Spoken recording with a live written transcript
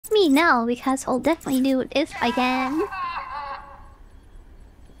Me now, because I'll definitely do it if I can.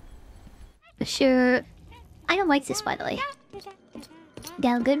 For sure. I don't like this, by the way.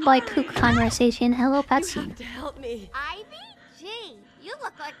 Yeah, goodbye poop conversation. Hello, Patsy. To help me. Ivy? Gee, you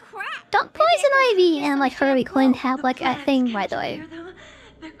look like crap. Don't poison Ivy and like Harley Quinn have like a thing, by the way.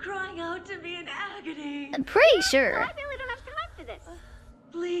 They're crying out to me in agony. I'm pretty sure. I really don't have time for this.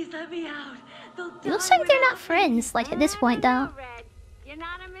 Please let me out. It looks like they're not friends, like at this point though. Red, you're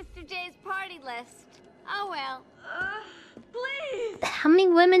not on Mr. J's party list. Oh well. Please. How many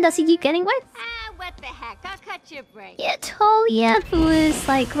women does he keep getting with? Ah, what the heck? I'll cut you a break. Yeah, Talia, who is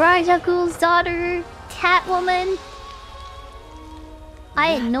like Ra's al Ghul's daughter, Catwoman. I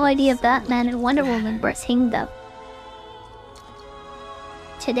had no idea Batman and Wonder Woman were teamed up.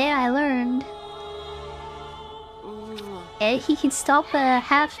 Today I learned. Yeah, he can stop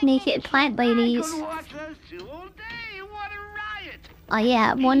half-naked plant ladies. Oh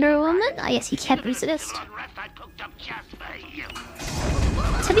yeah, Wonder Woman? I guess he can't resist.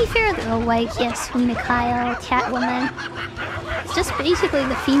 To be fair though, like, yes, Mikhail, Catwoman. It's just basically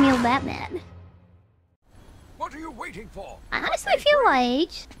the female Batman. What are you waiting for? I honestly feel like...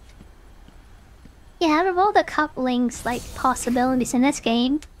 yeah, out of all the couplings, like, possibilities in this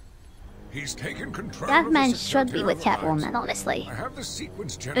game, He's taken control Batman of the should be security with of our lives. Catwoman, honestly. I have the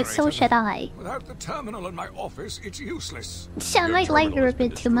sequence But generator. so should I. Without the terminal in my office, it's useless. I might like her a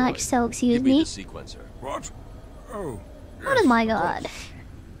bit too much, so excuse Give me me. the sequencer. What? Oh. Oh yes, my of god. course.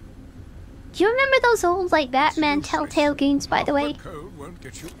 Do you remember those old, like, Batman Telltale games, by the way? Alphabet code won't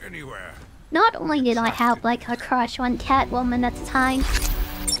get you anywhere. Not only did I have, like, a crush on Catwoman at the time,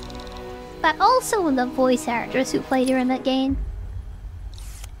 but also the voice actors who played her in that game.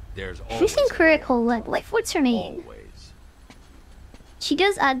 There's She's always critical, like, what's her name? always. She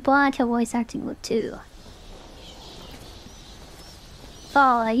does add blood to voice acting look too.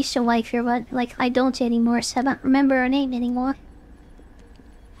 Oh, I used to like her, but, like, I don't anymore, so I don't remember her name anymore.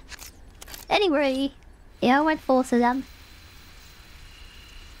 Anyway, yeah, I went both of them.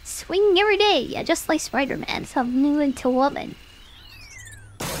 Swing every day, yeah, just like Spider-Man, some new into woman.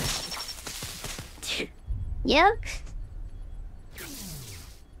 Yep.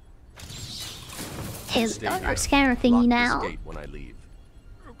 Hey, look our scanner thingy Lock now. this gate when I leave.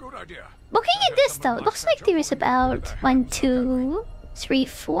 Oh, good idea. Looking at this though, it looks like there's about 1, 2, 3,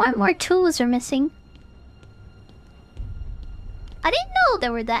 4 more tools are missing. I didn't know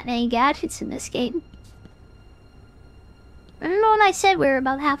there were that many gadgets in this game. Remember when I said we were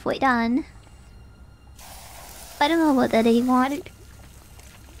about halfway done? I don't know what that he wanted.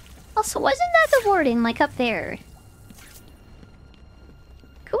 Also, wasn't that the warden, like, up there?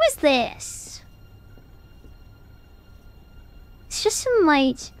 Who is this? It's just some,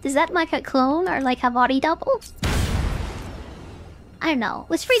 like... is that like a clone or like a body double? I don't know.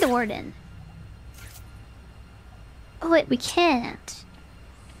 Let's free the warden. Oh wait, we can't.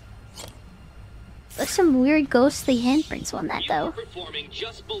 There's some weird ghostly handprints on that though. You're performing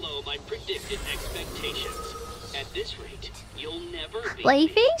just below my predicted expectations. At this rate, you'll never be.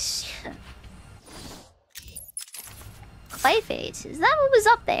 Clayface? Clayface? Is that what was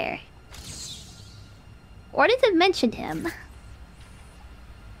up there? Or did it mention him?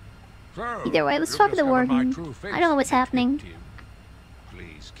 So, Either way, let's you've talk to the discovered my warden. true face, I don't know what's happening. detective.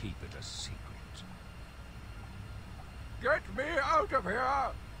 Please keep it a secret. Get me out of here!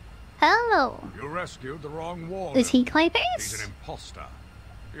 Hello. You rescued the wrong warden. Is he He's Clayface? an imposter.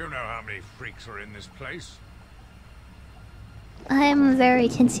 You know how many freaks are in this place? I'm very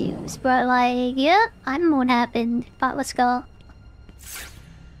confused, but like, yeah, I don't know what happened. But let's go.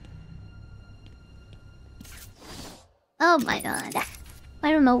 Oh my god.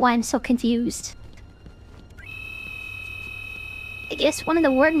 I don't know why I'm so confused. I guess one of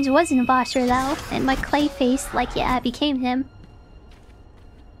the wardens was an imposter though, and my Clayface, like, yeah, I became him.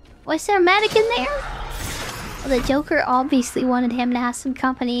 Was there a mannequin there? Well, the Joker obviously wanted him to have some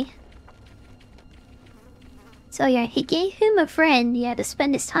company. So yeah, he gave him a friend he had to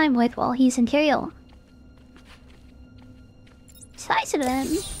spend his time with while he's in jail. Besides of him,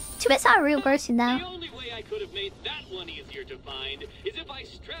 too bad it's not a real person The now. only way I could have made that one easier to find is if I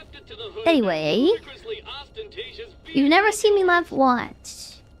strapped it to the hood. Anyway, ludicrously ostentatious you've never seen me laugh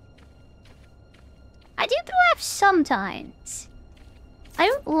once. I do laugh sometimes. I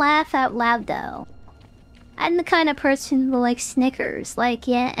don't laugh out loud though. I'm the kind of person who likes Snickers, like,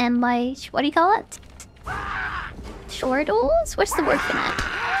 yeah, and like, what do you call it? Chortles? What's the word for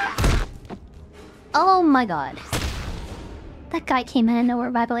that? Oh my god. That guy came out of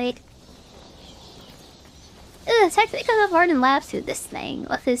nowhere by blade. Ugh, technically the warden laughs through this thing,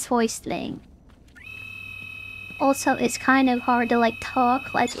 with his voice thing. Also, it's kind of hard to like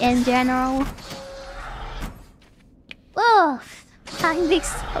talk, like in general. Oh, I'm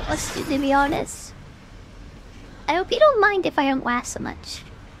exhausted to be honest. I hope you don't mind if I don't laugh so much.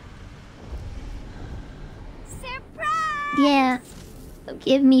 Surprise! Yeah.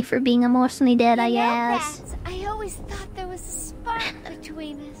 Forgive me for being emotionally dead, I guess. Bats, I always thought there was a spark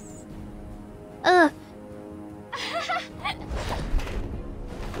between us. Ugh.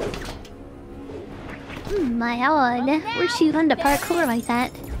 My god, where'd you learn to parkour like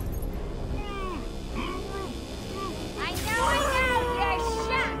that? I know, you're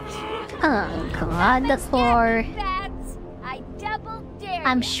shocked. Oh god, the floor. Bats, I double dare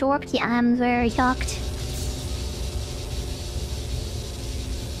I'm ya. shocked, yeah, I'm very shocked.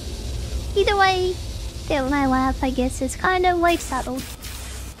 Either way, when I laugh, I guess it's kind of like subtle.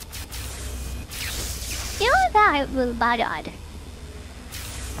 You know that was bad.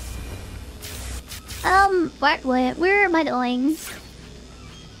 Where am I going?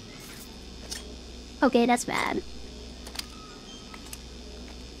 Okay, that's bad.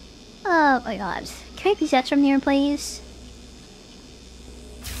 Oh my god. Can I possess from here, please?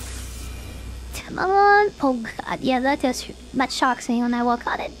 Come on. Oh god, yeah, that shocks me when I walk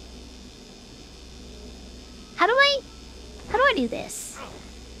on it. How do I do this?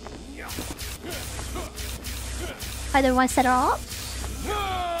 Are there ones that are off?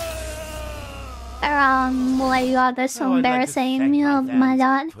 Oh my god, that's so embarrassing. Oh my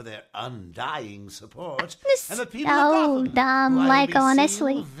god. For their undying support. This And the people so of Gotham, dumb, who I will like be seeing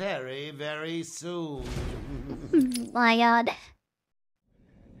honestly. very, very soon. My god.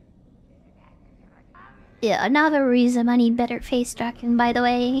 Yeah, another reason I need better face tracking, by the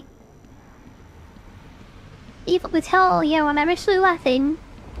way. People could tell, yeah, when I'm actually laughing.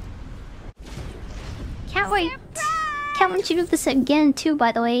 Can't wait. Can't wait to do this again, too,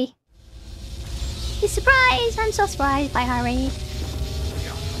 by the way. Surprise! I'm so surprised by Harry.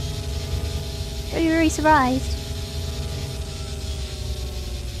 Very, very surprised.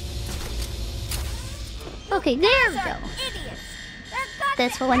 Okay, there we go.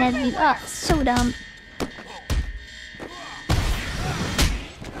 That's what I had to do. Oh, so dumb.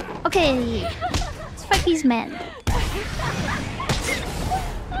 Okay. Let's fight these men.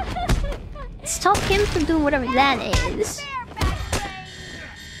 Stop him from doing whatever that is.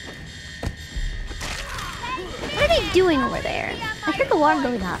 What are they doing over there? I hear the alarm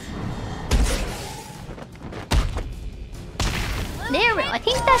going off. There we go. I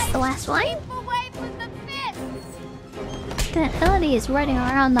think that's the last one. The hell is running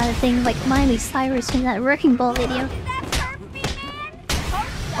around that thing like Miley Cyrus in that Wrecking Ball video.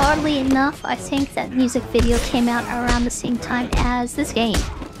 Oddly enough, I think that music video came out around the same time as this game.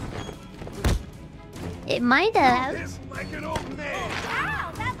 It might have.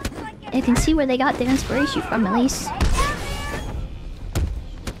 You can see where they got their inspiration from, at least.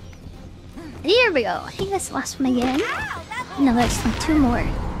 Here we go. I think that's the last one again. No, that's like two more.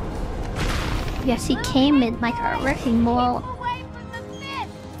 Yes, he came in like a wrecking ball.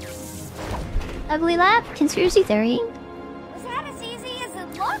 Ugly laugh? Conspiracy theory? Was that as easy as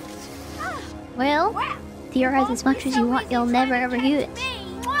it looked? Well, theorize as much as you want, you'll never ever use it.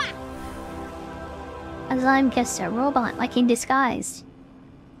 As I'm just a robot, like in disguise.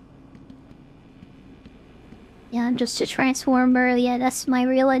 Yeah, I'm just a transformer. Yeah, that's my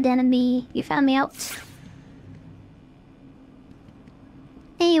real identity. You found me out.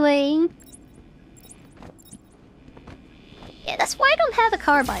 Anyway. Yeah, that's why I don't have a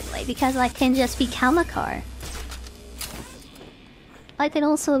car, by the way. Because I can just become a car. I can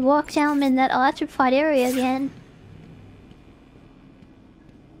also walk down in that electrified area again.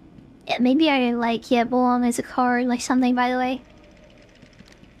 Yeah, maybe I, like, yeah, belong as a car, like something, by the way.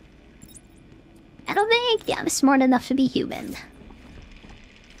 I don't think I'm smart enough to be human.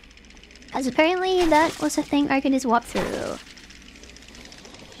 As apparently that was a thing I could just walk through.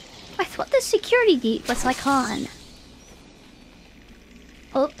 I thought the security gate was like on.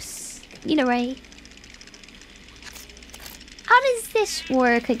 Oops. Either way. How does this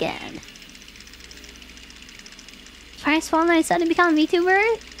work again? Transform myself to become a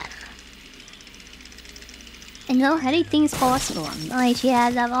Vtuber? I know anything's possible. Like, yeah,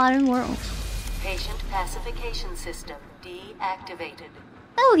 the modern world. Patient pacification system deactivated.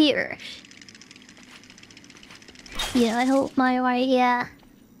 Oh, here. Yeah, I hope my yeah.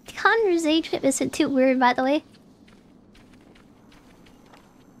 The conversation isn't too weird, by the way.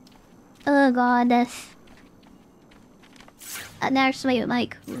 Oh god, that's actually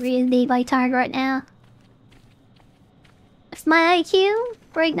like really my target right now. If my IQ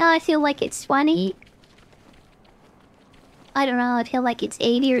right now, I feel like it's 20. I don't know, I feel like it's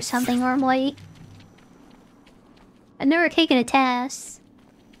 80 or something normally. I've never taken a test.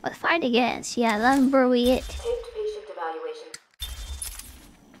 But fight against, yeah, that's probably it. Patient evaluation.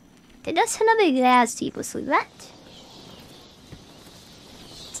 That's another gas tipo sleep. That.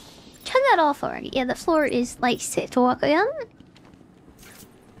 Turn that off already. Yeah, the floor is like safe to walk on.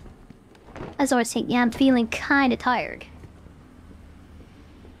 As I was saying, yeah, I'm feeling kinda tired.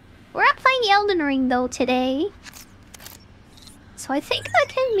 We're not playing Elden Ring though today. So I think I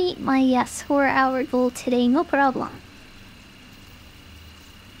can meet my 4-hour goal today, no problem.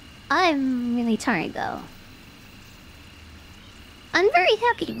 I'm really tired though. I'm very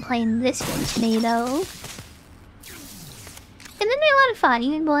happy playing this game today though. And then a lot of fun,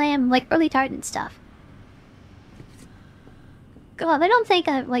 even though I am like really tired and stuff. God, I don't think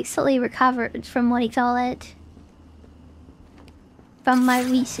I've like fully recovered from what you call it. From my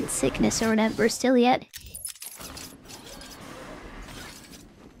recent sickness or whatever still yet.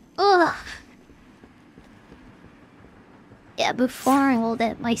 Ugh. Yeah, before all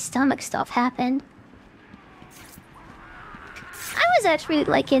that my stomach stuff happened. I was actually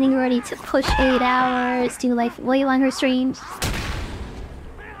like getting ready to push 8 hours, do like way longer streams.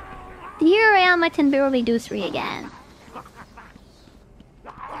 Here I am, I can barely do 3 again.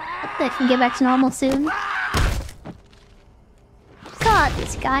 Hopefully I can get back to normal soon. God,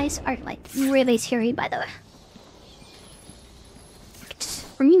 these guys are like really scary by the way.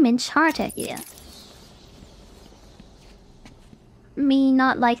 Scream and charge at you. Me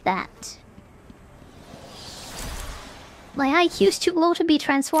not like that. My IQ's too low to be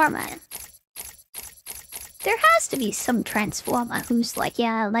Transformer. There has to be some Transformer who's like,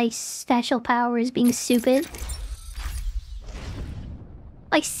 yeah, like special powers being stupid.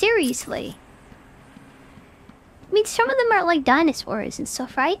 Like seriously. I mean, some of them are like dinosaurs and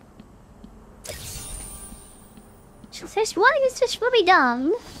stuff, right? So there's one who's just really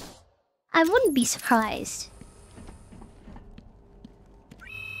dumb. I wouldn't be surprised.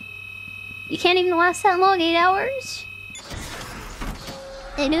 You can't even last that long, 8 hours?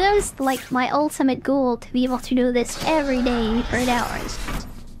 It was like my ultimate goal to be able to do this every day for 8 hours.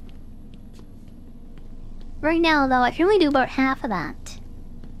 Right now though, I can only do about half of that.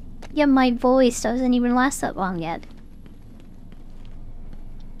 Yeah, my voice doesn't even last that long yet.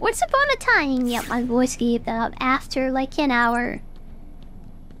 Once upon a time, yeah, my voice gave out after like an hour.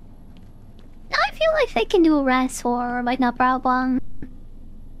 Now I feel like I can do a rest or like no problem.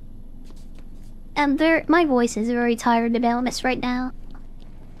 And my voice is very tired to be honest right now.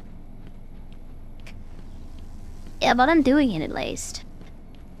 Yeah, but I'm doing it at least.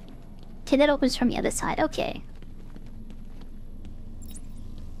 Okay, that opens from the other side, okay.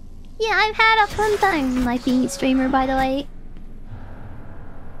 Yeah, I've had a fun time like being a streamer by the way.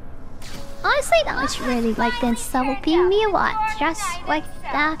 Honestly, that was really like dance double ping me a lot. Just like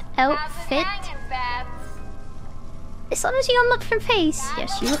that outfit. As long as you don't look her face, yeah,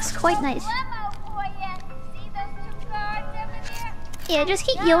 she looks quite nice. Yeah, just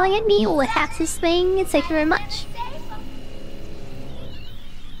keep yelling at me what hacks this thing and thank you very much.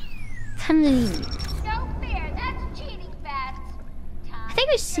 Come on. I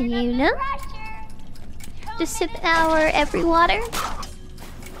think we should you know. Just sip our every water.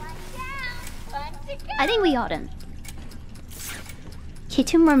 I think we ought to. Okay,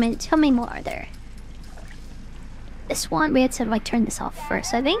 2 more minutes. How many more are there? This one, we had to like turn this off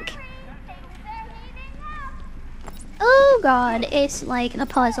first, I think. Oh god, it's like a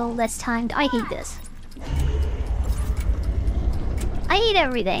puzzle that's timed. I hate this. I hate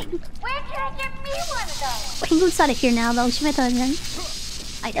everything. Where can I get me one of those? We can go out of here now though, she might turn in.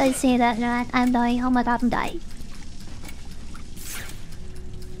 I did say that, I'm dying. Oh my god, I'm dying.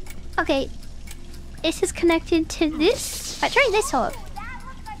 Okay. This is connected to this. I tried this off.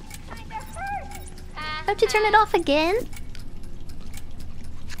 Have to turn it off again?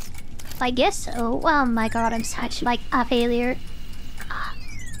 I guess so. Oh my god, I'm such like a failure.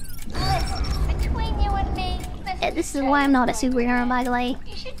 Between you and me, Yeah, this is why I'm not a superhero, by the way.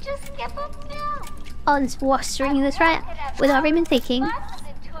 you should just give up now. Oh, this washing this right without even thinking. Lots of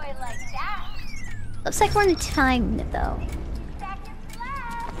a toy like that. Looks like we're in time though.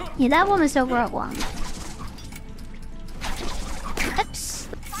 Yeah, that one was the overall one. Oops.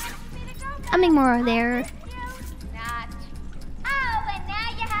 How many more are there? Not. Oh, and now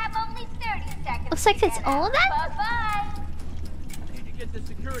you have only 30 seconds. Looks like that's all of that? Bye-bye.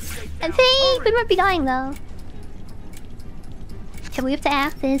 I think we might be dying though. Okay, we have to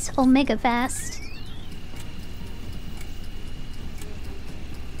act this omega fast.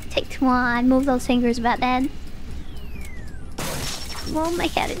 Take 1, move those fingers about that. Well, my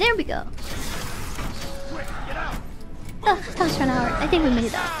head. There we go. Ugh, that was for an hour. I think we made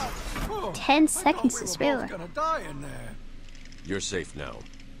it out. 10 seconds to spare. Gonna die in there. You're safe now.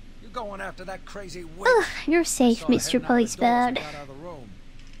 You're going after that crazy witch. Ugh, you're safe, Mr. Policeman.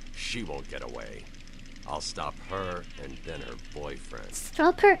 She won't get away. I'll stop her and then her boyfriend.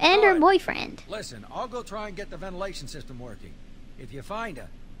 Stop her and her boyfriend. Listen, I'll go try and get the ventilation system working. If you find her,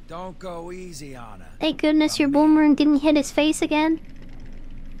 don't go easy on her. Thank goodness your boomerang didn't hit his face again.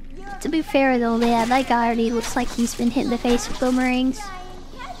 To be fair though, yeah, that guy already looks like he's been hit in the face with boomerangs.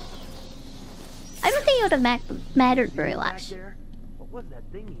 I don't think it would have mattered very much.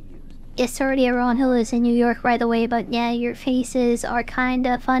 It's already around who lives in New York right away, but yeah, your faces are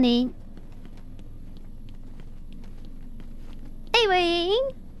kinda funny. Anyway.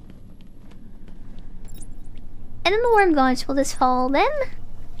 I don't know where I'm going till this fall then.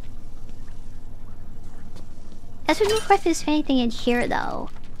 I don't know if there's anything in here though.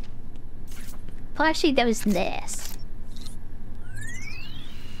 Well, actually, there was this.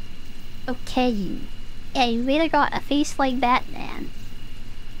 Okay. Yeah, you either got a face like Batman,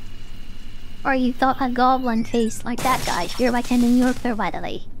 or you thought a goblin face like that guy. You're like a New Yorker, by the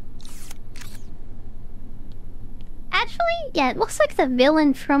way. Actually, yeah, it looks like the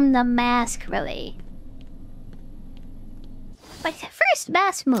villain from The Mask, really. Like the first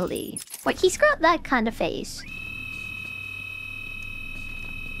Mask movie. Like, he's got that kind of face.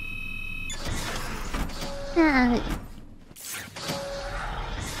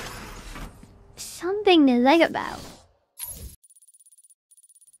 Something to think about.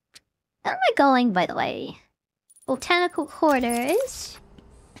 Where am I going, by the way? Botanical quarters?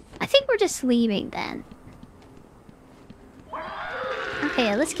 I think we're just leaving then.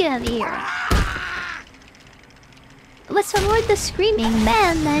 Okay, let's get out of here. Let's avoid the screaming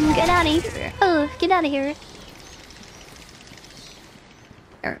man, then get out of here. Oh, get out of here.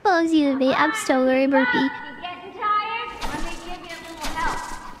 Bugs you to be. I'm still very burpy. You getting tired? Let me give you a little help.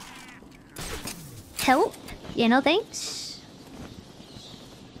 Help? Yeah, no thanks.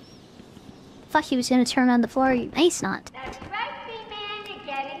 Thought he was gonna turn on the floor. Nice not. That's right, B-Man. You're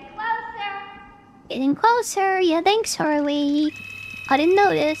getting closer. Getting closer. Yeah, thanks, Harley. I didn't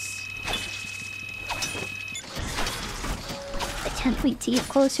notice. I can't wait to get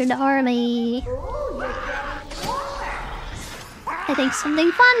closer to Harley. Ooh, you're getting warmer. I think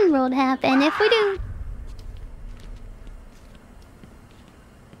something fun will happen if we do.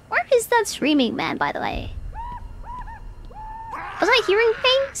 Where is that screaming man, by the way? Was I hearing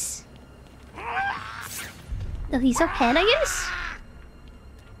things? Oh, he's up ahead, I guess?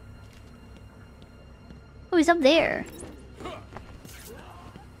 Oh, he's up there.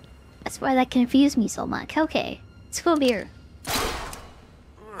 That's why that confused me so much. Okay, let's go over here.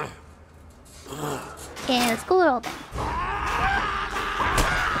 Okay, let's go all then.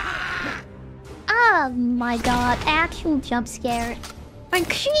 Oh my god, actual jump scare. My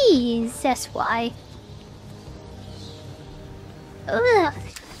cheese, that's why. Ugh.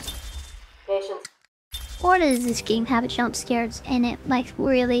 Patience. Or does this game have jump scares in it? Like,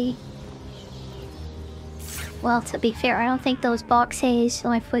 really? Well, to be fair, I don't think those boxes, so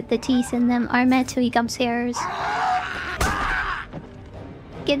I put the teeth in them, are meant to be jump scares.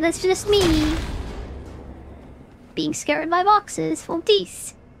 Okay, that's just me being scared by boxes full of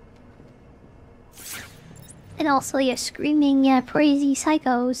teeth. And also, yeah, screaming, yeah, crazy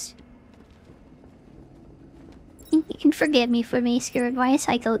psychos. You can forgive me for being scared by a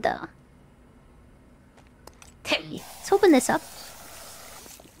psycho, though. Okay, let's open this up.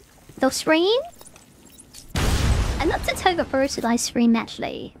 No scream? I'm not the type of person I scream,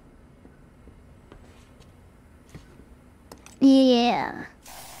 actually. Yeah.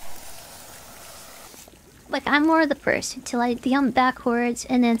 Like, I'm more the person to like jump backwards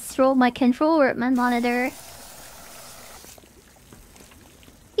and then throw my controller at my monitor.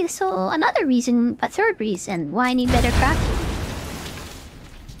 Yeah, so another reason, a third reason why I need better crafting.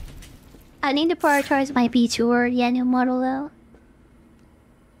 I need to prioritize my Vtuber, yeah, new model though.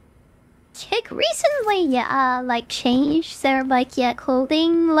 Chick recently, yeah, like changed their like, yeah,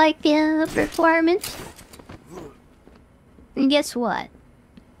 clothing, like, yeah, requirements. And guess what?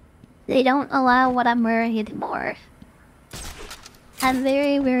 They don't allow what I'm wearing anymore. I'm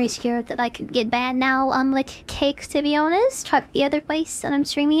very, very scared that I could get banned now. I'm like cake, to be honest. Try the other place that I'm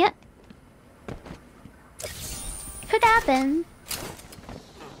streaming at. Could happen.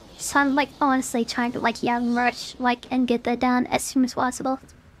 So I'm like honestly trying to like young rush like and get that done as soon as possible.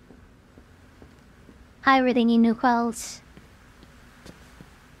 I really need new clothes.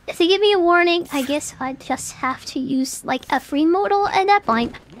 If they give me a warning, I guess I just have to use like a free modal at that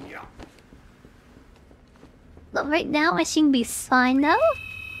point. But right now I seem to be fine though.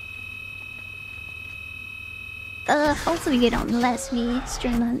 Hopefully you don't let me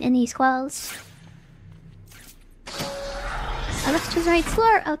stream on any squalls. I left to the right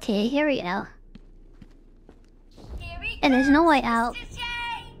floor? Okay, here we go. And there's no way out.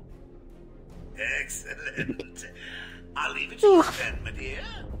 Excellent. I'll leave it to you then, my dear.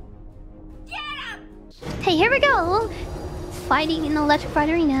 Hey, here we go! Fighting in the electrified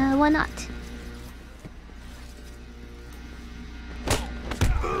arena, why not?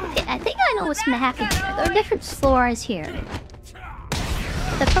 Okay, I think I know what's gonna happen here. There are different floors here.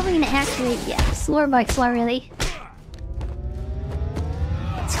 They're probably gonna activate, yeah, floor by floor, really.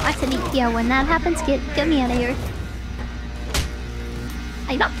 So I have to be, yeah, when that happens, get me out of here.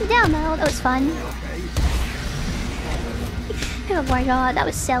 I knocked it down though, that was fun. Oh my god, that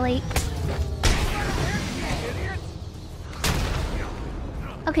was silly.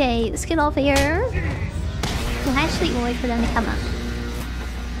 Okay, let's get over here. We'll actually wait for them to come up.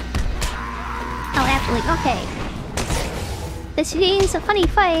 Oh, actually, okay. This game's a funny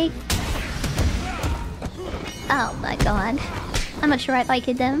fight. Oh my god. I'm not sure I like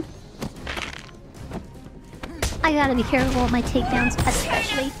it then. I gotta be careful with my takedowns,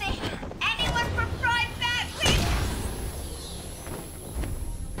 especially.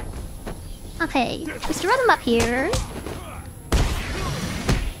 Okay, just run them up here.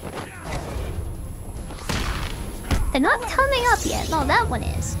 They're not coming up yet. No, that one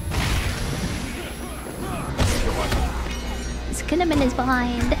is. This could have been his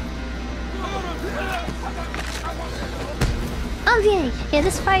behind. Okay, yeah,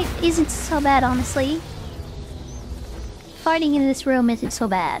 this fight isn't so bad, honestly. Fighting in this room isn't so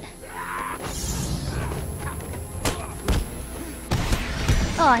bad.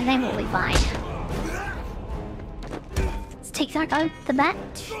 Oh, I think we'll be fine. Let's take that out the bat.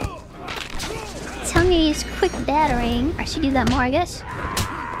 Tell me use quick battering. I should do that more, I guess.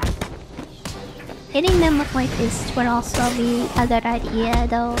 Hitting them with my fist would also be a good idea,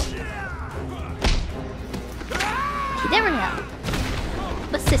 though. Okay, there we go.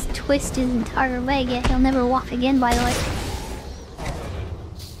 Let's just twist his entire leg. Yeah, he'll never walk again, by the way.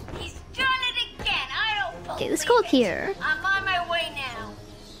 He's done it again. I don't. Okay, let's go up here. I'm on my way now.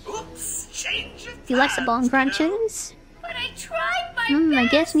 Oops, change of Do you like the bong crunches? But I tried my I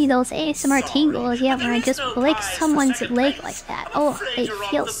guess me those ASMR tingles, yeah, when I just break someone's leg like that. Oh, it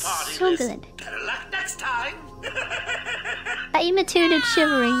feels so good. Better luck next time. I imitated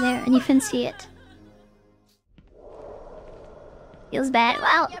shivering there, and you can see it. Feels bad.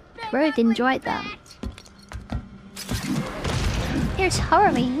 Wow, Bird enjoyed them. Here's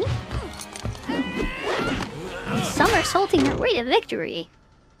Harley. Somersaulting her way to victory.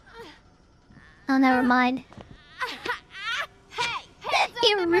 Oh, never mind.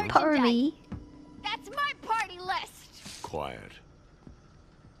 Hey, Rip Harley. that's my party list. Quiet.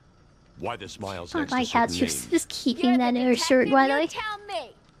 Why the smiles Oh next my to god, certain she's names? just keeping that in her shirt, by the way. Tell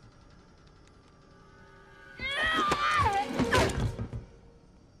me.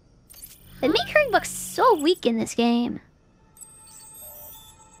 They make her look so weak in this game.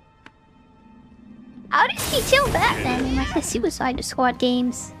 How does he kill Batman in like the Suicide Squad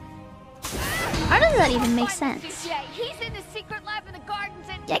games? How does that even make sense? He's in the secret lab in the gardens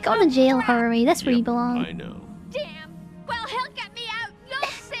and Yeah, go to jail, Harley. That's where you belong. I know. damn. Well, he'll get me out. You'll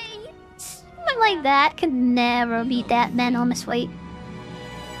see. Someone like that could never beat that man on his weight.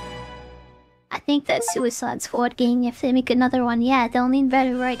 I think that Suicide Squad game, if they make another one, yeah, they'll need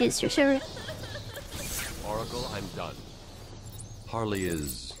better writers for sure. Oracle, I'm done. Harley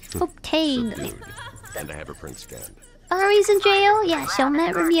is Obtained. subdued, and I have her print scanned. Harley's in jail? Yeah, she'll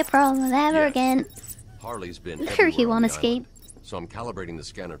never be a problem ever Yes. again. Harley's been Sure, he everywhere won't on the escape. island, so I'm calibrating the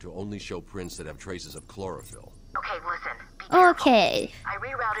scanner to only show prints that have traces of chlorophyll. Okay, listen. Be careful. Okay. I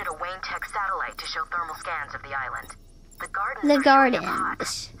rerouted a Wayne Tech satellite to show thermal scans of the island. The gardens. The are showing up hot.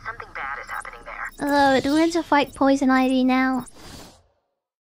 gardens. Something bad is happening there. Do we have to fight Poison Ivy now?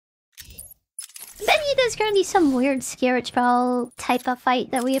 I bet you there's gonna be some weird spiritual type of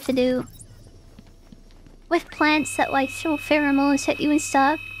fight that we have to do. With plants that like throw pheromones at you and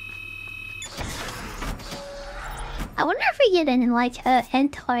stuff. I wonder if we get in like a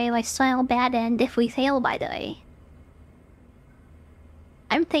hentai like style bad end if we fail, by the way.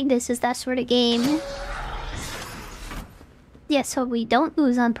 I don't think this is that sort of game. Yeah, so we don't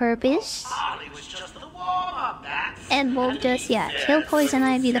lose on purpose. Harley was just the warm-up, that's... And we'll just, yeah, kill Poison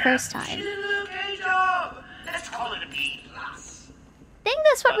Ivy the first time. She did an okay job. Let's call it a B+. I think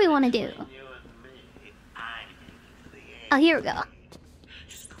that's what we want to do. You and me, I'm aiming for the Oh, end. here we go.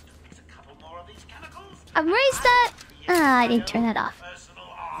 Just got to mix a couple more of these chemicals. I've raised that. Ah, I didn't turn that off. Personal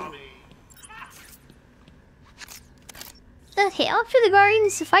army. Okay, off to the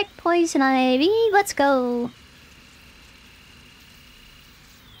gardens to fight Poison Ivy. Let's go.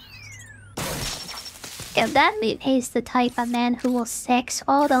 Yeah, that is the type of man who will sex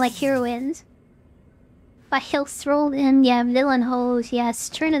all the like heroines. But he'll throw in, yeah, villain hoes, yes,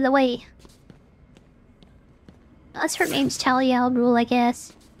 turn it away. That's her name's Talia Rule, I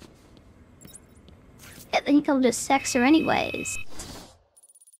guess. I think he'll just sex her anyways.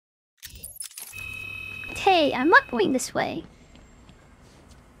 Hey, I'm not going this way.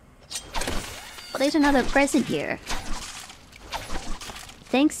 Well, there's another present here.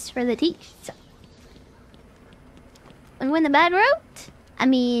 Thanks for the teeth. And win the bad route? I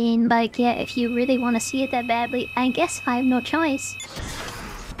mean, like, yeah, if you really want to see it that badly, I guess I have no choice.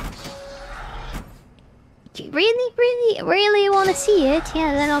 You really want to see it?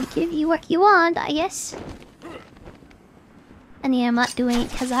 Yeah, then I'll give you what you want, I guess. And yeah, I'm not doing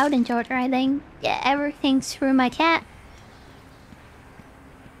it because I would enjoy it or anything. Yeah, everything's for my cat.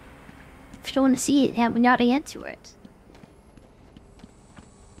 If you don't want to see it, yeah, we're not into it.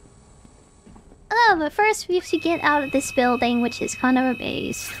 Oh, but first we have to get out of this building, which is kind of a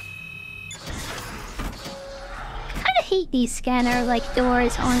maze. I kind of hate these scanner, like,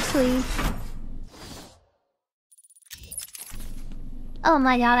 doors, honestly. Oh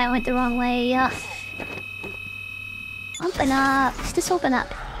my god, I went the wrong way. Open up. Just open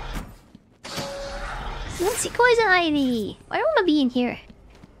up. Let's see poison ivy. I don't want to be in here.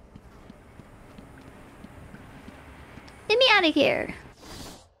 Get me out of here.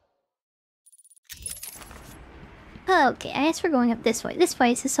 Okay, I guess we're going up this way. This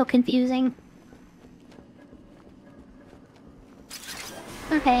place is so confusing.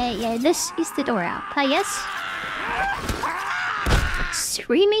 Okay, yeah, this is the door out, I guess.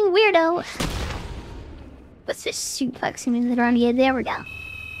 Screaming weirdo. What's this suplexing me around? Yeah, there we go.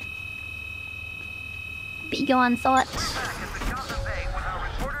 Be gone, thought.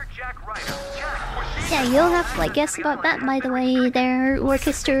 Yeah, you'll have to, like, guess about that, by the way, there,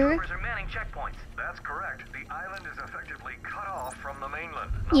 Orchestra. That's correct. The island is effectively cut off from the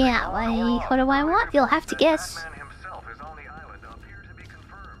mainland. Yeah, like, what do I want? You'll have to guess.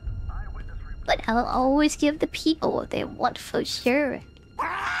 But I'll always give the people what they want for sure.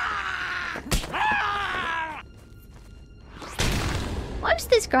 What's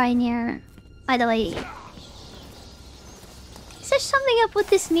this guy in here? By the way. Is there something up with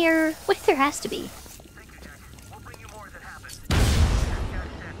this mirror? What there has to be?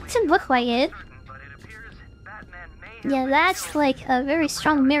 Doesn't look like it. Yeah, that's like a very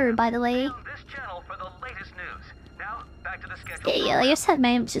strong mirror, by the way. Yeah, like I said,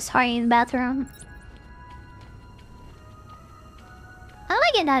 man, I'm just hiding in the bathroom. How do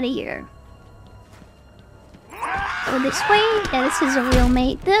I get out of here? Oh, this way? Yeah, this is a real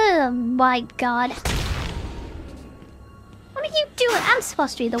mate. Oh my god. What are you doing? I'm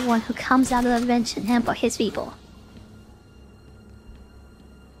supposed to be the one who comes out of the vent and help his people.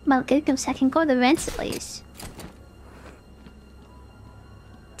 Well, give him a second. Go to the vents, please.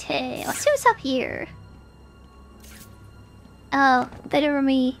 Okay, let's see what's up here. Oh, better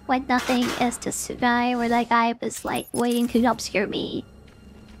me went nothing as the guy where that guy was like waiting to obscure me.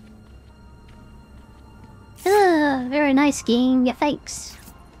 Ugh, very nice game, yeah, thanks.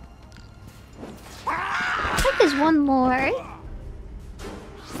 I think there's one more.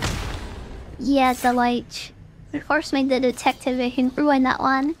 Yeah, the light. Of course, made the detective, I can ruin that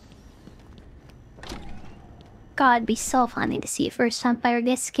one. God, it'd be so funny to see a first-time player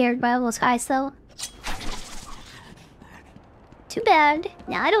get scared by all those guys, though. Too bad.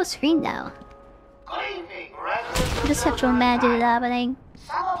 Now I don't scream, though. I just have to imagine it happening.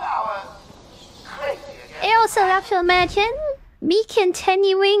 I also have to imagine me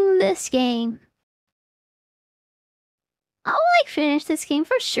continuing this game. I'll like finish this game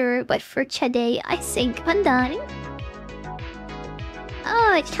for sure, but for today, I think I'm done.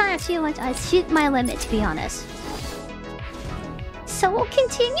 Oh, it's kind of too much. I hit my limit, to be honest. So we'll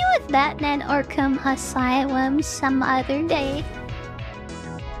continue with Batman Arkham Asylum some other day.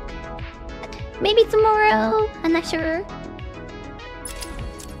 Maybe tomorrow. I'm not sure.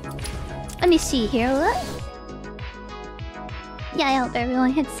 Let me see here. What? Yeah, I hope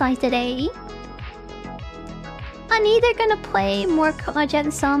everyone hits fine today. I'm either gonna play more Project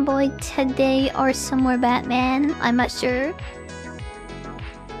Zomboid today or some more Batman. I'm not sure.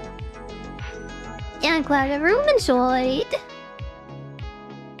 Yeah, I'm glad everyone enjoyed.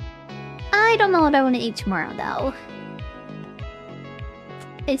 I don't know what I want to eat tomorrow, though.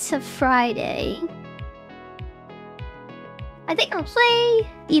 It's a Friday. I think I'll play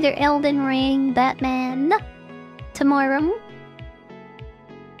either Elden Ring, Batman tomorrow.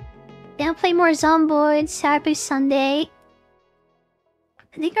 Then I'll play more Zomboid Saturday, Sunday.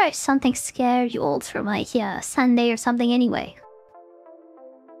 I think I have something scheduled for my Sunday or something anyway.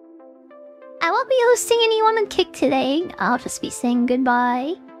 I won't be hosting anyone on Kick today. I'll just be saying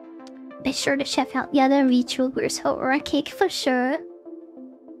goodbye. Be sure to check out the other Vtubers over on Kick for sure.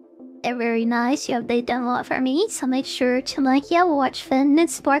 They're very nice. They've done a lot for me, so make sure to watch them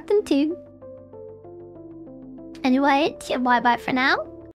and support them too. Anyway, bye bye for now.